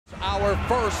our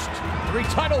first 3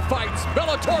 title fights,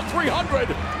 Bellator 300,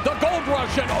 the Gold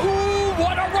Rush, and ooh,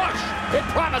 what a rush it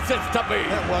promises to be.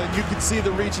 Yeah, well, you can see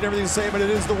the reach and everything the same, but it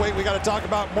is the weight we got to talk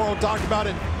about. Morrow talked about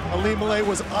it. Ilima Lei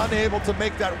was unable to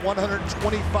make that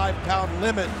 125-pound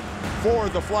limit for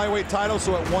the flyweight title,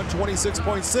 so at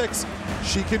 126.6,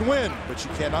 she can win, but she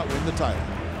cannot win the title.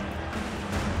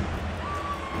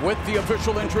 With the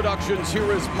official introductions,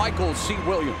 here is Michael C.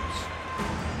 Williams.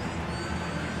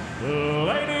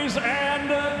 Ladies and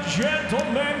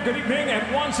gentlemen, good evening,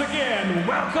 and once again,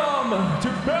 welcome to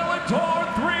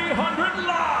Bellator 300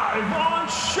 Live on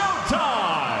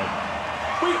Showtime.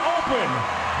 We open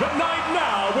the night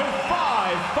now with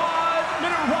 5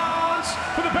 5-minute rounds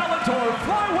for the Bellator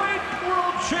Flyweight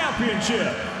World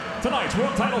Championship. Tonight's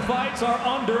world title fights are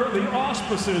under the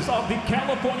auspices of the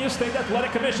California State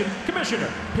Athletic Commission, Commissioner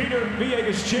Peter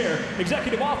Villegas Chair,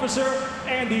 Executive Officer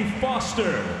Andy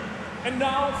Foster. And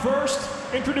now, first,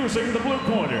 introducing the blue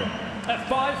corner. At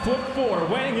 5'4",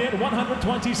 weighing in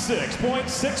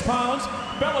 126.6 pounds,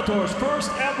 Bellator's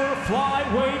first ever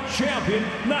flyweight champion,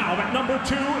 now at number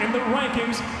 2 in the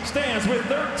rankings, stands with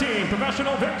 13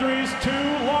 professional victories, 2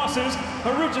 losses.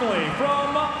 Originally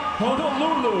from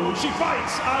Honolulu, she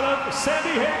fights out of San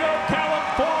Diego,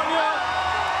 California,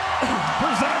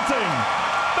 presenting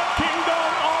the Kingdom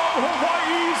of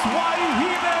Hawaii's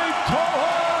Waihine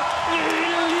Toa,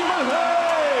 Ilima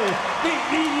Lei, the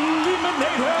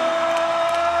Eliminator,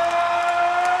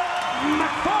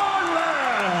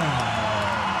 MacFarlane.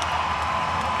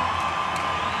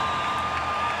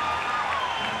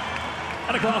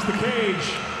 And across the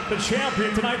cage, the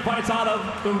champion tonight fights out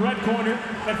of the red corner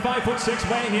at 5'6",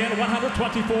 weighing in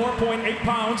 124.8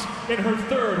 pounds. In her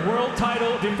 3rd world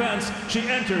title defense, she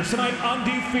enters tonight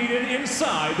undefeated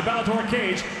inside the Bellator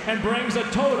cage and brings a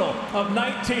total of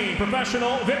 19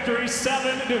 professional victories,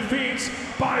 7 defeats.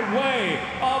 By way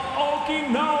of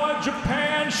Okinawa,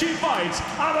 Japan, she fights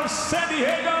out of San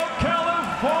Diego,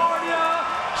 California.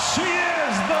 She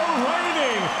is the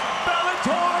reigning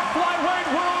Bellator Flyweight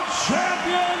World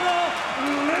Champion,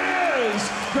 Liz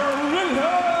Carmouche.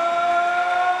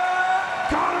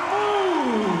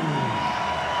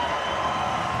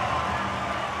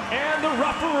 And the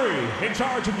referee in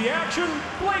charge of the action,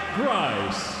 Blake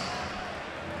Grice.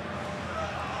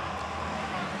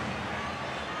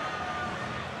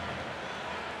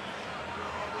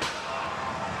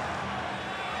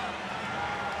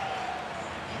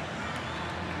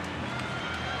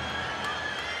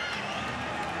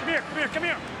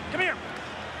 Come here.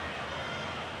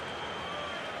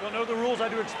 You'll know the rules. I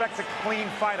do expect a clean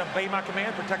fight. Obey my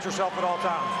command. Protect yourself at all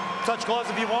times. Touch gloves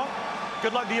if you want.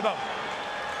 Good luck to you both.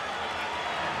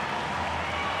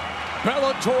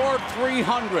 Bellator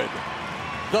 300,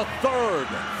 the 3rd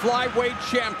flyweight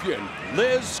champion,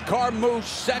 Liz Carmouche,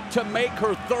 set to make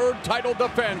her 3rd title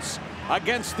defense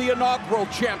against the inaugural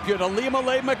champion, Ilima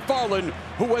Lei-MacFarlane,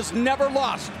 who has never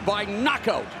lost by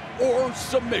knockout or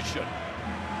submission.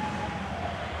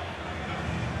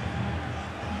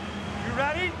 You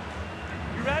ready?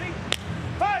 You ready?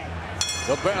 Fight!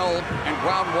 The bell and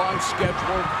round 1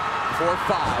 scheduled for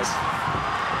 5.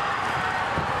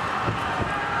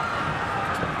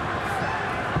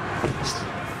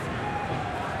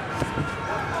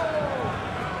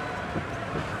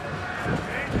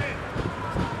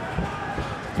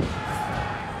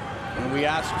 When we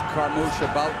asked Carmouche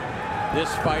about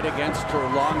this fight against her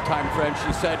longtime friend,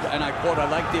 she said, and I quote, "I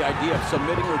like the idea of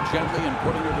submitting her gently and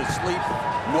putting her to sleep.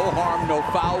 No harm, no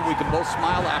foul. We can both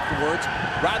smile afterwards,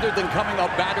 rather than coming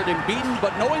out battered and beaten.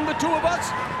 But knowing the 2 of us,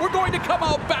 we're going to come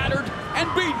out battered and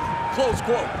beaten." Close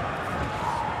quote.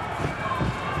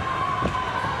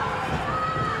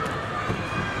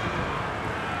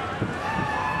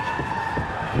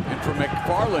 And for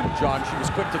MacFarlane, John, she was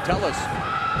quick to tell us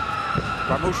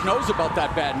Carmouche knows about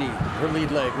that bad knee, her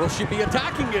lead leg. Will she be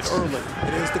attacking it early?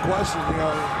 It is the question. You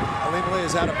know, Ilima Lei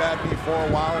has had a bad knee for a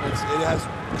while, and it has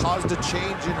caused a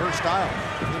change in her style,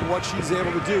 in what she's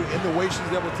able to do, in the way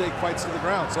she's able to take fights to the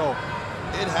ground. So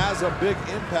it has a big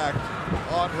impact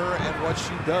on her and what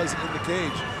she does in the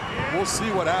cage. We'll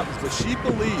see what happens, but she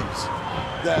believes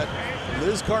that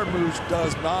Liz Carmouche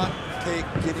does not take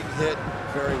getting hit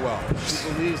very well. She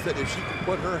believes that if she can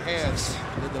put her hands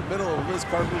in the middle of Liz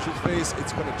Carmouche's face,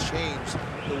 it's going to change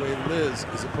the way Liz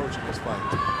is approaching this fight.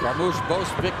 Carmouche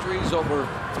boasts victories over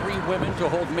 3 women to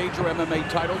hold major MMA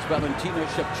titles: Valentina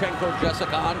Shevchenko,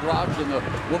 Jessica Andrade, and the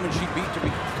woman she beat to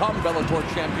become Bellator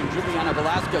champion, Juliana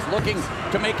Velasquez, looking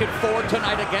to make it 4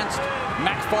 tonight against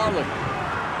MacFarlane.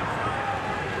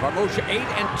 Carmouche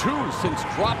 8-2 since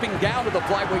dropping down to the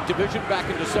flyweight division back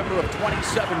in December of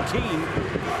 2017.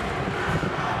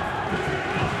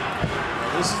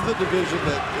 This is the division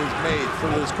that is made for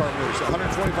Liz Carmouche.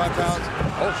 125 pounds,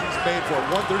 she's made for it.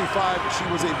 135, she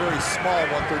was a very small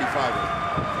 135er.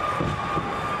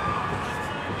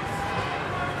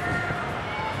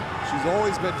 She's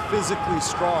always been physically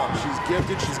strong. She's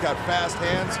gifted, she's got fast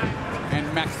hands.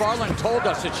 And MacFarlane told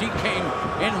us that she came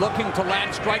in looking to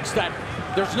land strikes that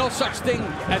there's no such thing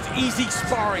as easy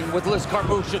sparring with Liz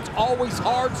Carmouche. It's always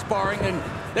hard sparring, and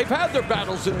they've had their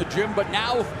battles in the gym, but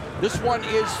now this one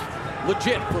is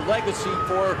legit for legacy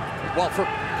for, well, for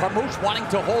Carmouche wanting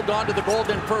to hold on to the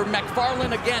gold, and for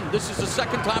MacFarlane, again, this is the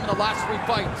second time in the last 3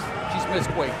 fights she's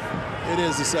missed weight. It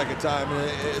is the second time,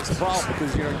 and it's a problem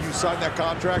because, you know, you sign that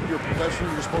contract, you're a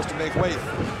professional, you're supposed to make weight.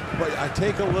 But I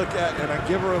take a look at, and I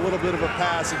give her a little bit of a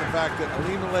pass in the fact that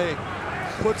Ilima Lei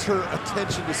puts her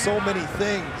attention to so many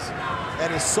things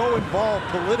and is so involved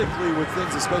politically with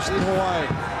things, especially in Hawaii.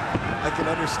 I can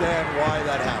understand why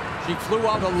that happened. She flew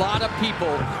out a lot of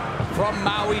people from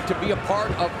Maui to be a part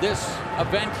of this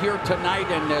event here tonight,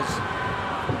 and has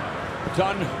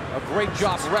done a great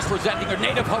job representing her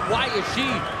native Hawaii as she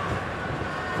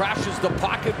crashes the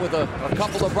pocket with a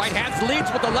couple of right hands,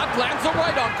 leads with the left, lands the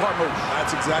right on Carmouche.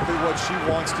 That's exactly what she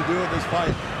wants to do in this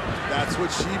fight. That's what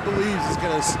she believes is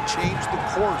going to change the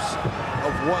course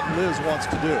of what Liz wants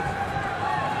to do.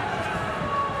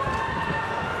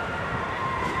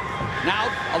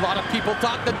 Now, a lot of people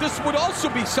thought that this would also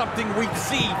be something we'd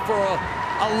see for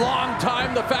a long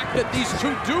time, the fact that these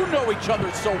two do know each other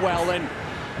so well, and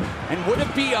would it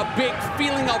be a big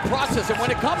feeling out process? And when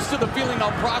it comes to the feeling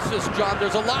out process, John,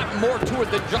 there's a lot more to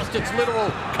it than just its literal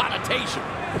connotation.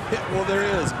 Well, there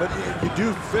is, but you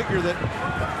do figure that,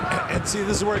 and see,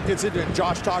 this is where it gets into it.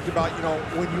 Josh talked about, you know,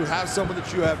 when you have someone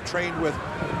that you have trained with,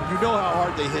 you know how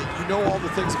hard they hit. You know all the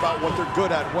things about what they're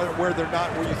good at, where they're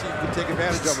not, where you think you can take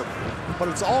advantage of them. But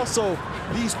it's also,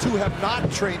 these two have not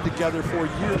trained together for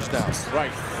years now.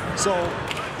 Right. So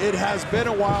it has been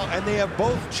a while, and they have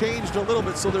both changed a little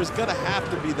bit, so there's going to have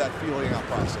to be that feeling out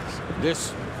process.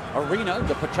 This arena,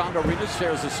 the Pechanga Arena,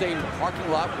 shares the same parking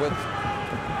lot with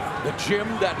the gym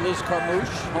that Liz Carmouche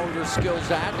honed her skills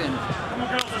at, and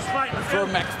for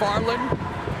MacFarlane,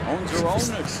 owns her own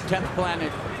 10th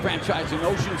Planet franchise in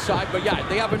Oceanside. But yeah,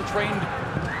 they haven't trained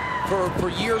for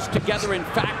years together. In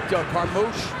fact,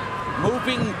 Carmouche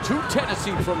moving to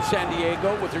Tennessee from San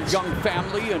Diego with her young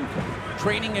family and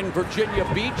training in Virginia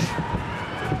Beach.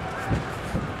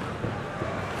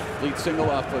 Lead single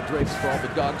off Drapes for All the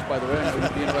Dogs, by the way. I know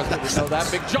you'd be interested to know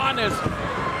that. Big John is,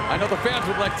 I know the fans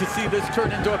would like to see this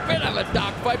turn into a bit of a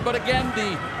dogfight, but again,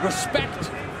 the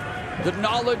respect, the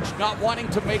knowledge, not wanting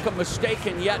to make a mistake,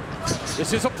 and yet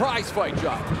this is a prize fight,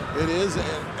 John. It is,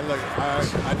 and look,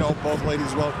 I know both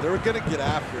ladies well. They're going to get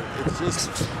after it. It's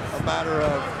just a matter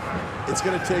of, it's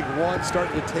going to take one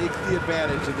starting to take the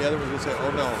advantage, and the other one's going to say,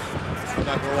 oh no, I'm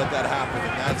not going to let that happen,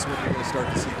 and that's when you're going to start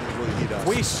to see things really heat up.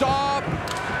 We saw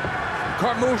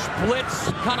Carmouche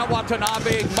blitz Kana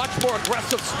Watanabe, much more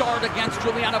aggressive start against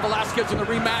Juliana Velasquez in the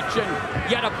rematch,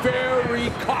 and yet a very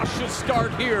cautious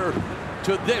start here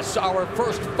to this, our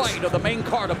first fight of the main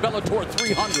card of Bellator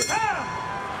 300.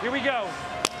 Here we go.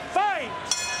 Fight!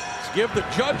 Let's give the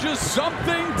judges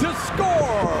something to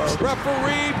score.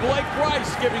 Referee Blake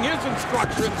Rice giving his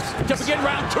instructions to begin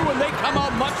round 2, and they come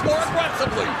out much more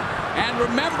aggressively. And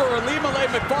remember, Ilima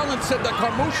Lei-MacFarlane said that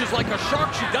Carmouche is like a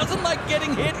shark. She doesn't like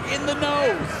getting hit in the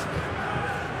nose.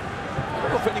 I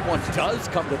don't know if anyone does,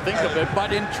 come to think of it,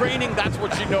 but in training, that's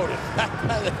what she noticed.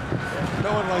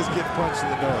 No one likes getting punched in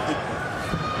the nose.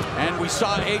 And we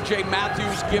saw A.J.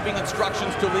 Matthews giving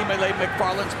instructions to Ilima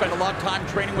Lei-MacFarlane, spent a lot of time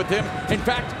training with him. In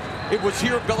fact, it was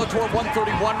here at Bellator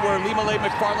 131 where Ilima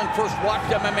Lei-MacFarlane first watched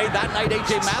MMA. That night,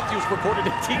 A.J. Matthews recorded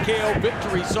a TKO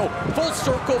victory. So full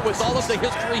circle with all of the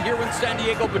history here in San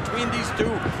Diego between these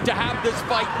two to have this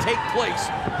fight take place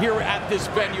here at this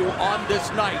venue on this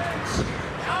night.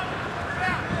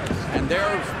 And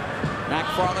there's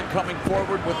MacFarlane coming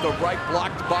forward with the right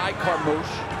blocked by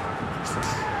Carmouche.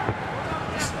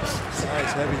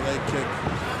 Nice heavy leg kick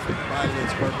by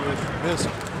Liz Carmouche. Missed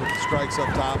with the strikes up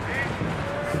top.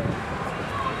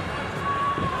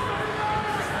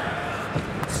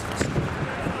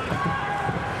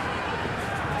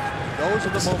 Those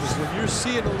are the moments when you're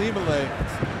seeing Ilima Lei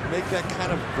make that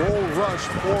kind of bull rush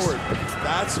forward.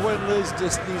 That's when Liz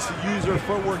just needs to use her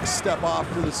footwork, step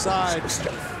off to the side,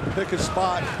 pick a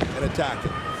spot, and attack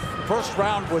it. First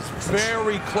round was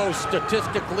very close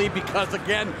statistically because,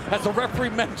 again, as the referee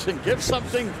mentioned, give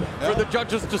something for the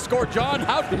judges to score. John,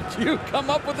 how did you come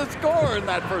up with a score in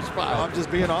that first fight? I'm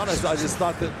just being honest. I just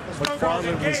thought that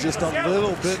MacFarlane was just a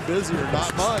little bit busier,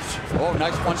 not much. Oh,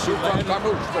 nice 1-2 from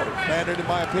Carmouche. Landed, in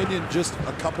my opinion, just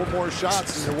a couple more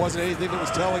shots, and there wasn't anything that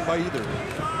was telling by either.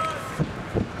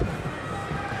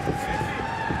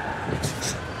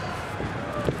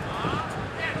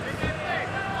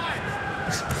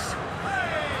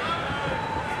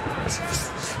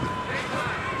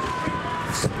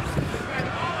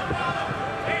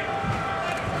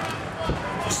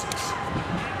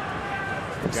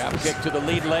 Jab kick to the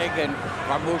lead leg, and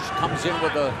Carmouche comes in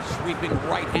with a sweeping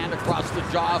right hand across the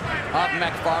jaw of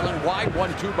MacFarlane. Wide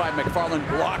 1-2 by MacFarlane,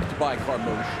 blocked by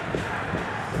Carmouche.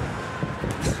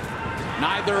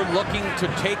 Neither looking to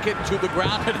take it to the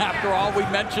ground, and after all we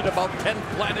mentioned about 10th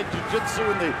Planet Jiu-Jitsu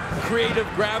and the creative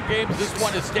grab games, this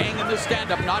one is staying in the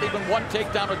stand-up. Not even one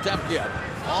takedown attempt yet.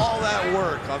 All that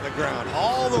work on the ground,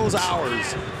 all those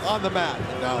hours on the mat,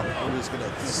 and now we're just going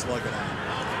to slug it out.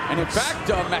 And in fact,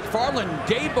 MacFarlane,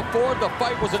 day before the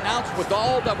fight was announced, with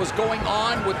all that was going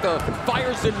on with the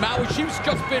fires in Maui, she's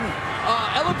just been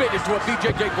elevated to a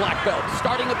BJJ black belt,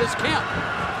 starting at this camp.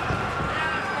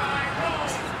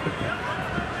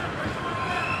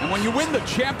 And when you win the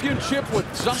championship with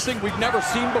something we've never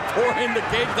seen before in the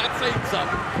cage, that's saying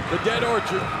something. The Dead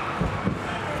Orchard.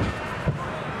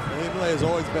 Ilima Lei has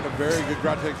always been a very good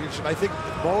ground technician. I think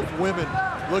both women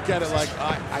look at it like,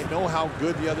 I know how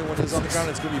good the other one is on the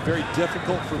ground. It's going to be very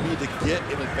difficult for me to get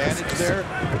an advantage there.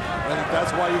 And I think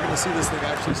that's why you're going to see this thing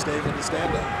actually staying in the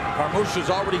stand-up. Carmouche has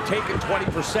already taken 20%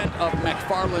 of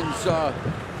MacFarlane's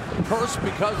purse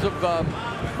because of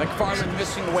MacFarlane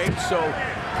missing weight. So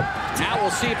now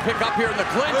we'll see it pick up here in the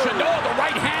clinch. And the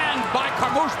right hand by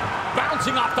Carmouche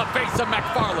bouncing off the face of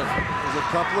MacFarlane. There's a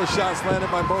couple of shots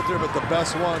landed by both there, but the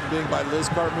best one being by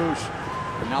Liz Carmouche.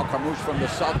 And now Carmouche from the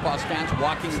southpaw stance,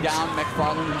 walking down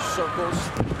MacFarlane in circles,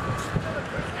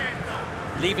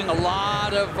 leaving a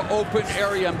lot of open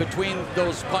area in between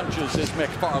those punches is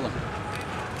MacFarlane.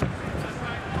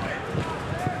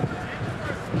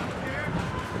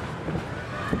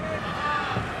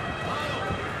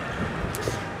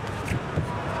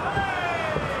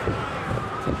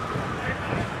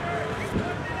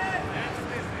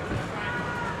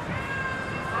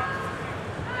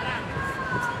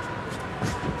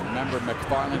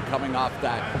 MacFarlane coming off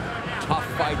that tough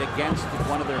fight against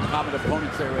one of their common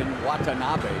opponents there in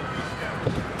Watanabe.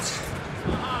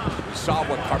 We saw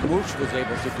what Carmouche was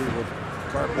able to do with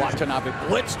Watanabe.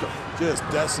 Blitzed her. Just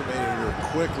decimated her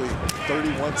quickly.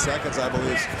 31 seconds, I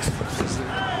believe. This is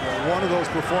one of those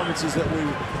performances that we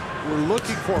were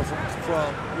looking for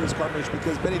from Liz Carmouche,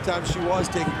 because many times she was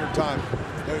taking her time.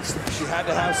 She had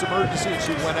to have some urgency, and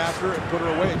she went after it and put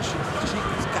her away. And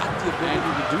she's got the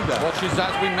ability to do that. Well, she's,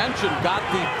 as we mentioned, got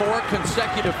the 4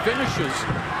 consecutive finishes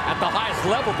at the highest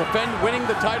level, winning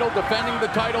the title, defending the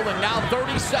title, and now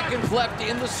 30 seconds left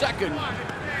in the second.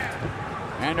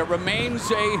 And it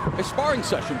remains a sparring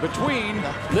session between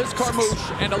Liz Carmouche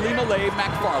and Ilima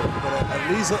Lei-MacFarlane. But at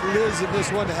least Liz in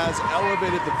this one has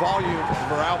elevated the volume of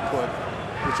her output,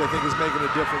 which I think is making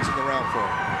a difference in the round 4.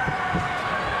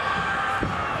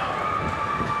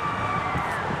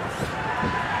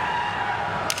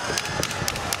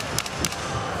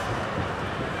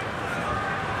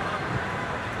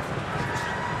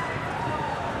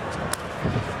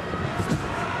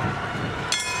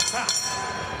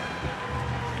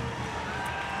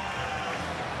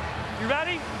 You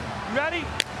ready? You ready?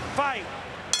 Fight.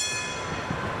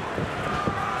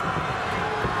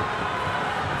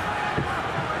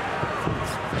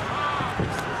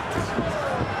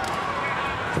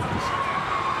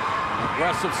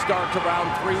 Aggressive start to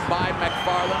round 3 by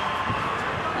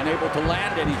MacFarlane. Unable to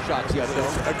land any shots yet,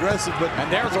 though. Aggressive, but...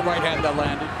 And there's a right hand that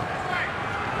landed.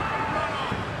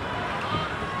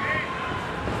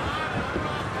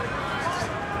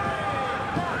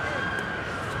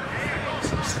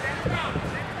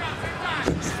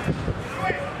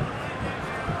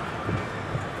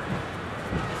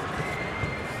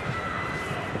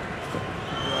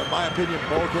 In my opinion,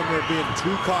 both of them are being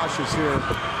too cautious here.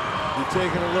 You're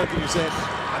taking a look and you're saying,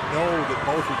 I know that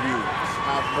both of you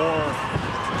have more,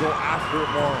 go after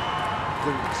it more.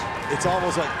 It's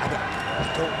almost like I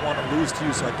don't want to lose to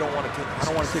you, so I don't want to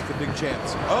take the big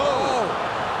chance. Oh!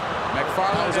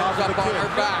 MacFarlane ends up on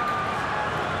her back.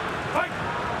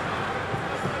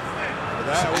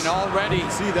 And already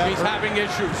he's having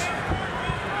issues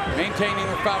maintaining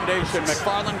her foundation.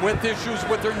 MacFarlane with issues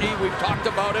with her knee. We've talked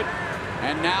about it.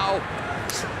 And now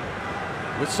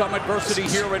with some adversity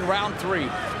here in round 3.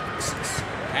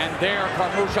 And there,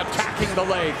 Carmouche attacking the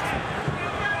leg.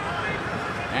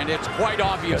 And it's quite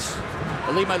obvious.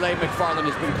 Ilima Lei-MacFarlane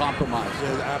has been compromised.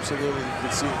 Yeah, absolutely, you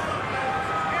can see it.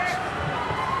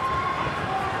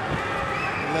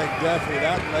 Leg, definitely,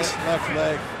 that left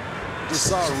leg, just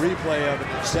saw a replay of it,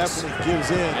 it definitely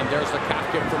gives in. And there's the calf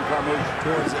kick from Carmouche.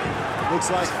 Towards it. Looks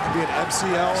like it could be an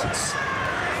MCL,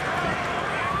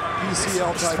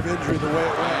 PCL type injury the way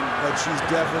it went, but she's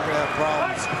definitely going to have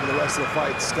problems for the rest of the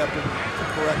fight, stepping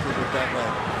correctly with that leg.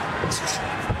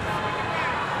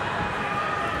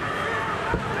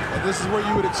 And this is where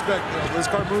you would expect, you know, Liz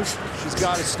Carmouche, she's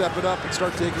got to step it up and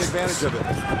start taking advantage of it.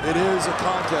 It is a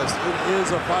contest, it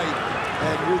is a fight,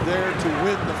 and you're there to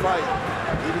win the fight,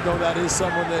 even though that is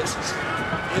someone that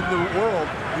in the world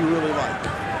you really like.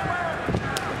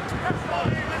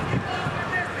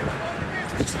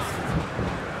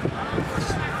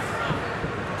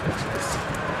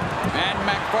 And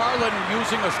MacFarlane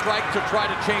using a strike to try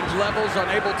to change levels,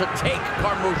 unable to take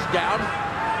Carmouche down.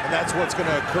 And that's what's going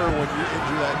to occur when you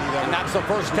injure that knee. And that's the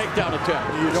first takedown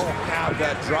attempt. You don't have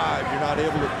that drive. You're not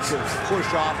able to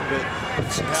push off of it and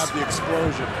have the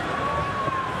explosion.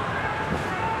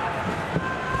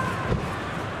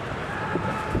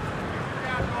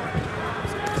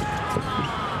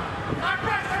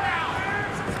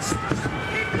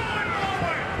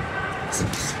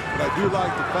 But I do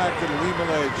like the fact that Ilima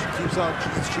Lei, she keeps on,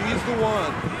 she's the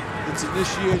one that's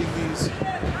initiating these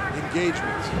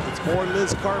engagements. It's more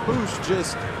Liz Carmouche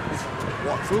just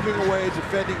moving away,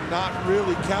 defending, not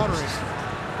really countering.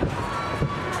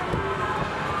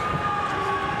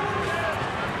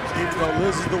 Even though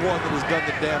Liz is the one that has done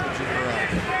the damage in the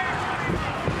round.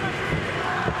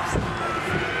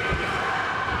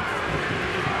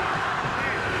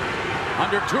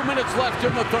 Under 2 minutes left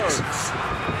in the third.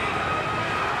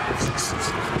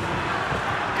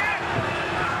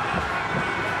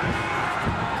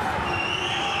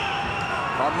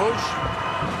 Carmouche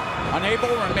unable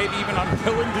or maybe even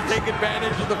unwilling to take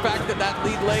advantage of the fact that that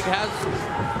lead leg has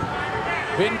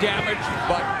been damaged,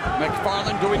 but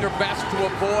MacFarlane doing her best to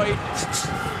avoid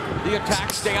the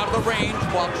attack, stay out of the range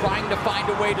while trying to find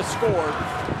a way to score.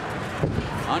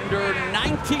 Under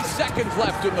 90 seconds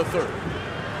left in the third.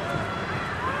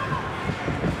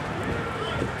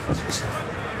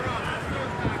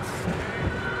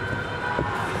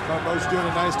 Carmouche doing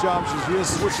a nice job. She's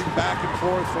just switching back and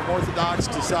forth from orthodox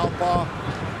to southpaw,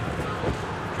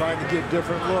 trying to get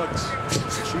different looks.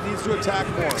 She needs to attack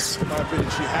more, in my opinion.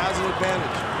 She has an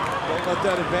advantage. Don't let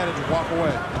that advantage walk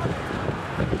away.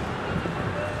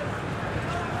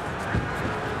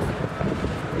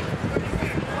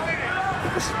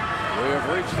 We have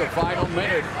reached the final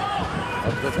minute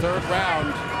of the third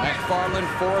round. MacFarlane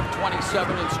 4 of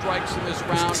 27 in strikes in this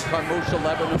round. Carmouche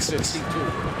 11 of 52.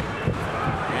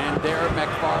 And there,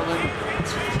 MacFarlane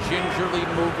gingerly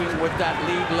moving with that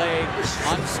lead leg,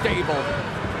 unstable.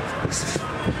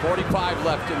 45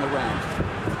 left in the round.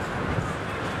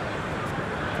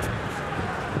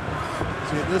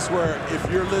 See, and this is where, if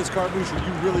you're Liz Carmouche,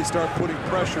 you really start putting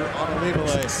pressure on Ilima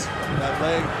Lei. That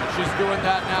leg. She's doing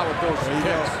that now with those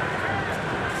kicks.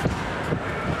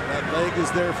 That leg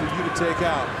is there for you to take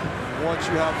out. Once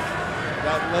you have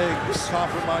that leg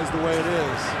compromised the way it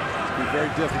is, it's be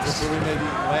very difficult for Ilima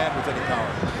to land with any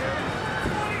power.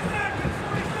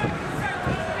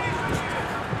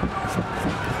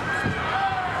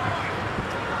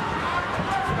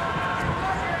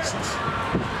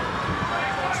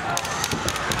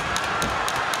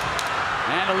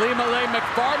 And Ilima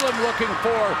Lei-MacFarlane looking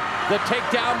for the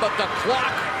takedown, but the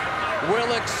clock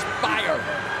will expire.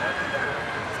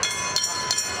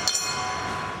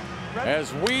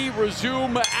 As we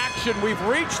resume action, we've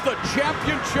reached the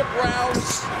championship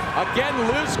rounds. Again,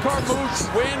 Liz Carmouche,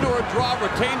 win or a draw,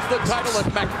 retains the title.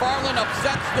 If MacFarlane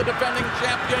upsets the defending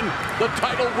champion, the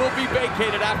title will be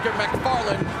vacated after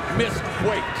MacFarlane missed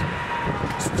weight.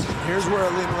 Here's where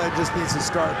Ilima Lei just needs to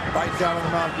start biting down on the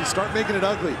mountain. Start making it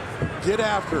ugly. Get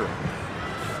after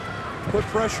her. Put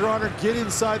pressure on her, get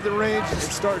inside the range, and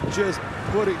start just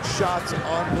putting shots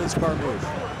on Liz Carmouche.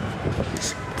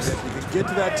 And if you can get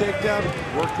to that takedown,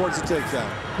 work towards the takedown.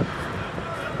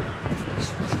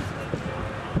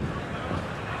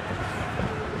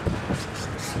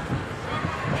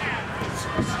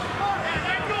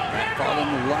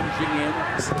 MacFarlane lunging in.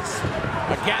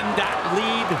 Again, that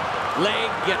lead leg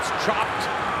gets chopped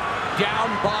down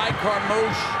by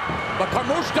Carmouche. But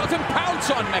Carmouche doesn't pounce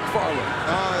on MacFarlane.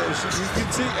 You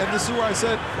can see, and this is where I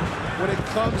said, when it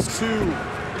comes to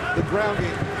the ground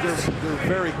game, they're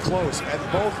very close, and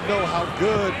both know how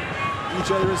good each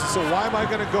other is. So why am I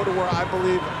going to go to where I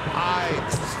believe I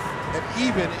and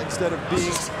even instead of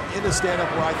being in the stand-up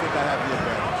where I think I have the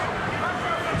advantage.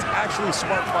 It's actually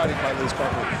smart fighting by Liz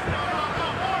Carmouche.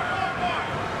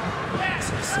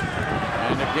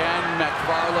 And again,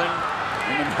 MacFarlane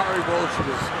in the Mari roll, she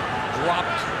was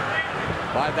dropped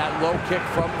by that low kick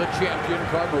from the champion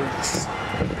Carmouche.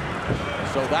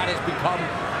 So that has become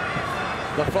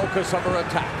the focus of her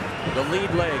attack. The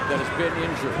lead leg that has been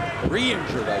injured,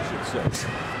 re-injured, I should say.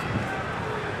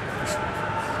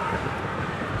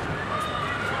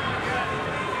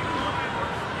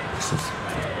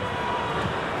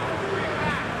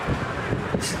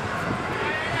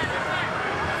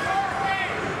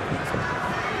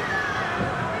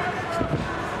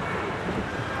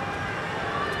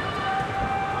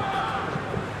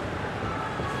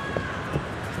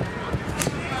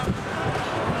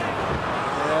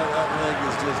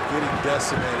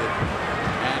 Decimated.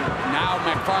 And now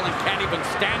MacFarlane can't even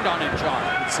stand on it, John.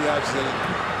 You can see how she's in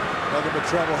nothing but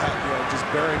trouble, just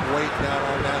bearing weight down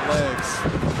on that leg.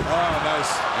 Oh,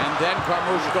 nice. And then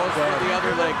Carmouche goes for the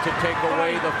other leg to take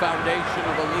away the foundation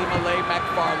of Ilima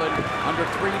Lei-MacFarlane. Under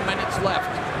 3 minutes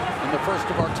left in the first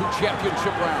of our 2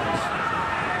 championship rounds.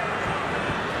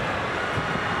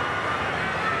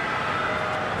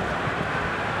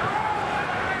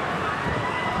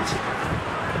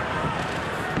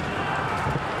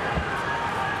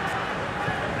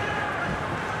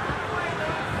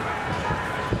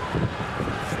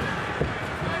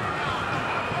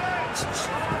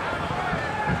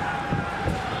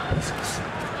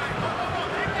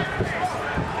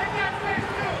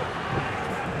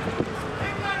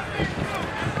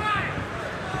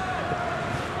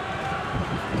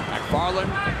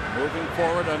 MacFarlane moving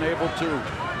forward, unable to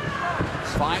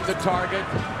find the target.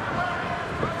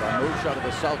 Carmouche out of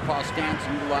the southpaw stance,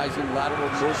 utilizing lateral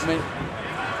movement.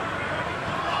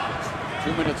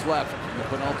 2 minutes left in the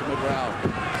penultimate round.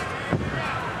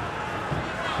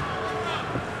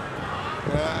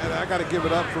 And I got to give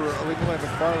it up for Ilima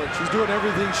Lei-MacFarlane. She's doing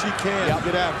everything she can to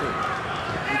get after it.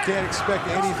 You can't expect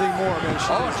anything more, man. She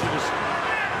just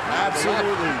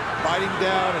absolutely biting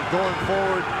down and going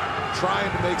forward,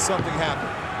 trying to make something happen.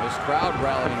 This crowd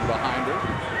rallying behind her.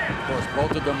 Of course,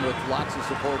 both of them with lots of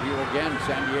support here again.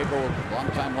 San Diego,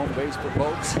 longtime home base for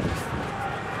both.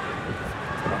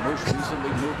 Carmouche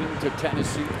recently moving to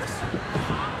Tennessee.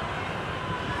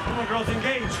 Come on, girls,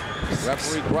 engage.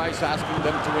 Referee Grice asking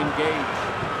them to engage.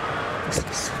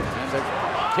 And the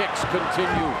kicks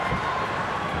continue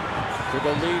to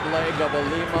the lead leg of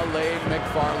Ilima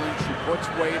Lei-MacFarlane. She puts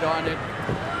weight on it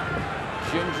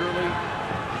gingerly.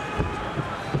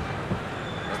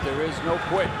 There is no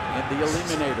quit in the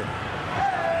Eliminator.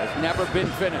 Has never been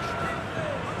finished.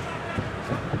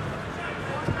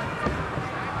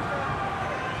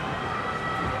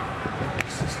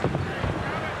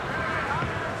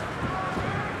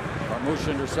 Carmouche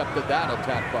intercepted that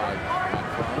attack by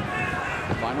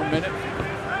MacFarlane. Final minute.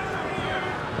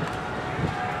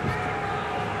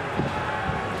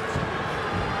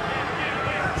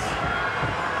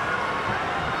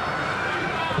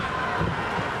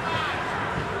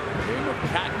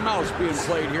 Cat and mouse being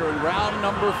played here in round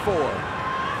number 4.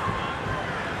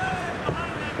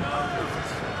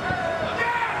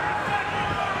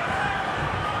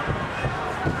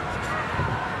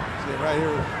 See, right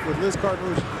here with Liz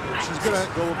Carmouche, she's going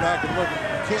to go back and look.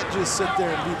 You can't just sit there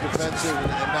and be defensive and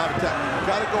not attack. You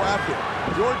got to go after it.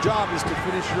 Your job is to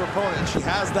finish your opponent, and she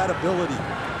has that ability.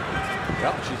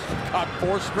 Yep, she's got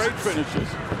 4 straight finishes.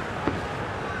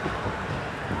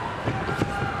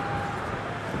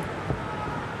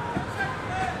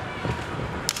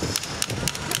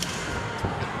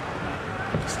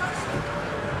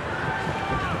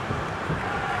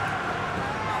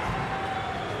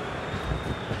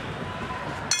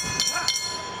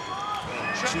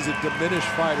 She's a diminished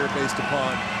fighter based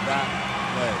upon that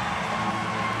leg.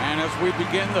 And as we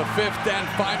begin the 5th and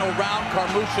final round,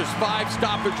 Carmouche's 5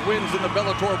 stoppage wins in the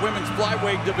Bellator Women's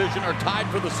Flyweight division are tied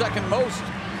for the 2nd most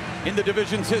in the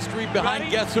division's history, behind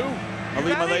guess who?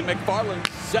 Ilima Lei-MacFarlane,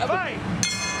 7. Fight.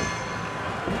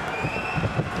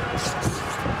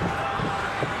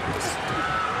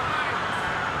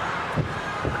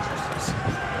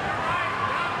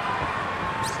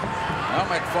 Well,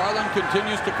 MacFarlane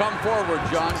continues to come forward,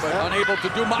 John, but unable to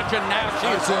do much, and now she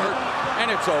is hurt,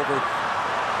 and it's over.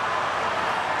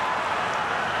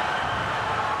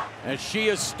 As she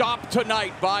is stopped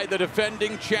tonight by the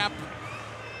defending champ,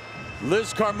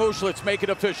 Liz Carmouche. Let's make it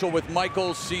official with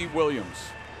Michael C.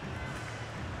 Williams.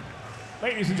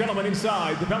 Ladies and gentlemen,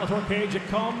 inside the Bellator cage, it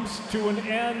comes to an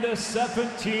end.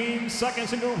 17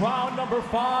 seconds into round number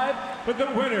 5. But the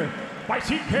winner by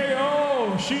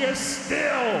TKO, she is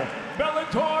still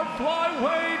Bellator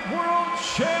Flyweight World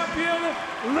Champion,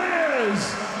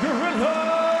 Liz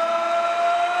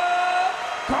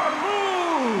Carmouche.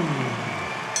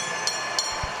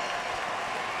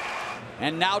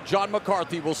 And now John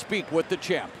McCarthy will speak with the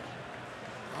champ.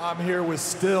 I'm here with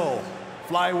still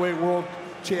Flyweight World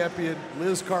Champion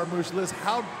Liz Carmouche. Liz,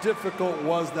 how difficult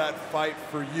was that fight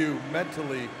for you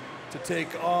mentally to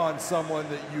take on someone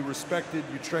that you respected,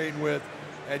 you trained with,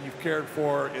 and you've cared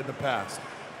for in the past?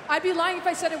 I'd be lying if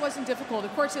I said it wasn't difficult.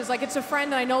 Of course it is. Like, it's a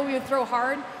friend, and I know we would throw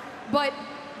hard, but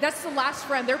that's the last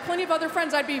friend. There are plenty of other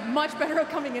friends I'd be much better at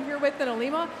coming in here with than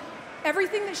Ilima.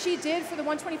 Everything that she did for the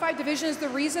 125 division is the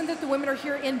reason that the women are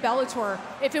here in Bellator.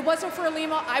 If it wasn't for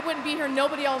Ilima, I wouldn't be here.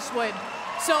 Nobody else would.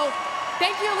 So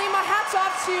thank you, Ilima. Hats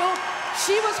off to you.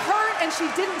 She was hurt, and she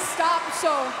didn't stop,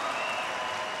 so.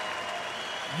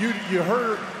 You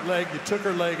hurt her leg, you took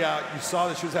her leg out, you saw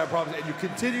that she was having problems, and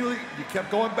you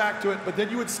kept going back to it, but then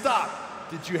you would stop.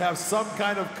 Did you have some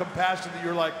kind of compassion that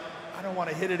you're like, I don't want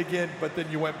to hit it again, but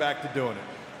then you went back to doing it?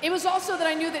 It was also that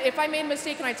I knew that if I made a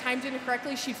mistake and I timed it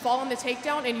incorrectly, she'd fall on the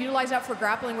takedown and utilize that for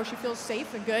grappling where she feels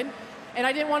safe and good. And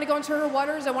I didn't want to go into her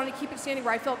waters. I wanted to keep it standing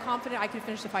where I felt confident I could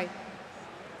finish the fight.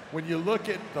 When you look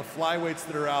at the flyweights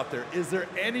that are out there, is there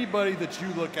anybody that you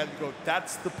look at and go,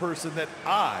 that's the person that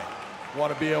I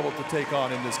want to be able to take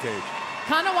on in this cage?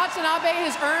 Kana Watanabe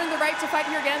has earned the right to fight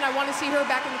here again. I want to see her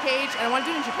back in the cage, and I want to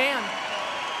do it in Japan.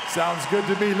 Sounds good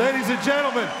to me. Ladies and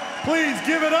gentlemen, please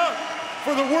give it up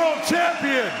for the world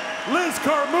champion, Liz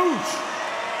Carmouche.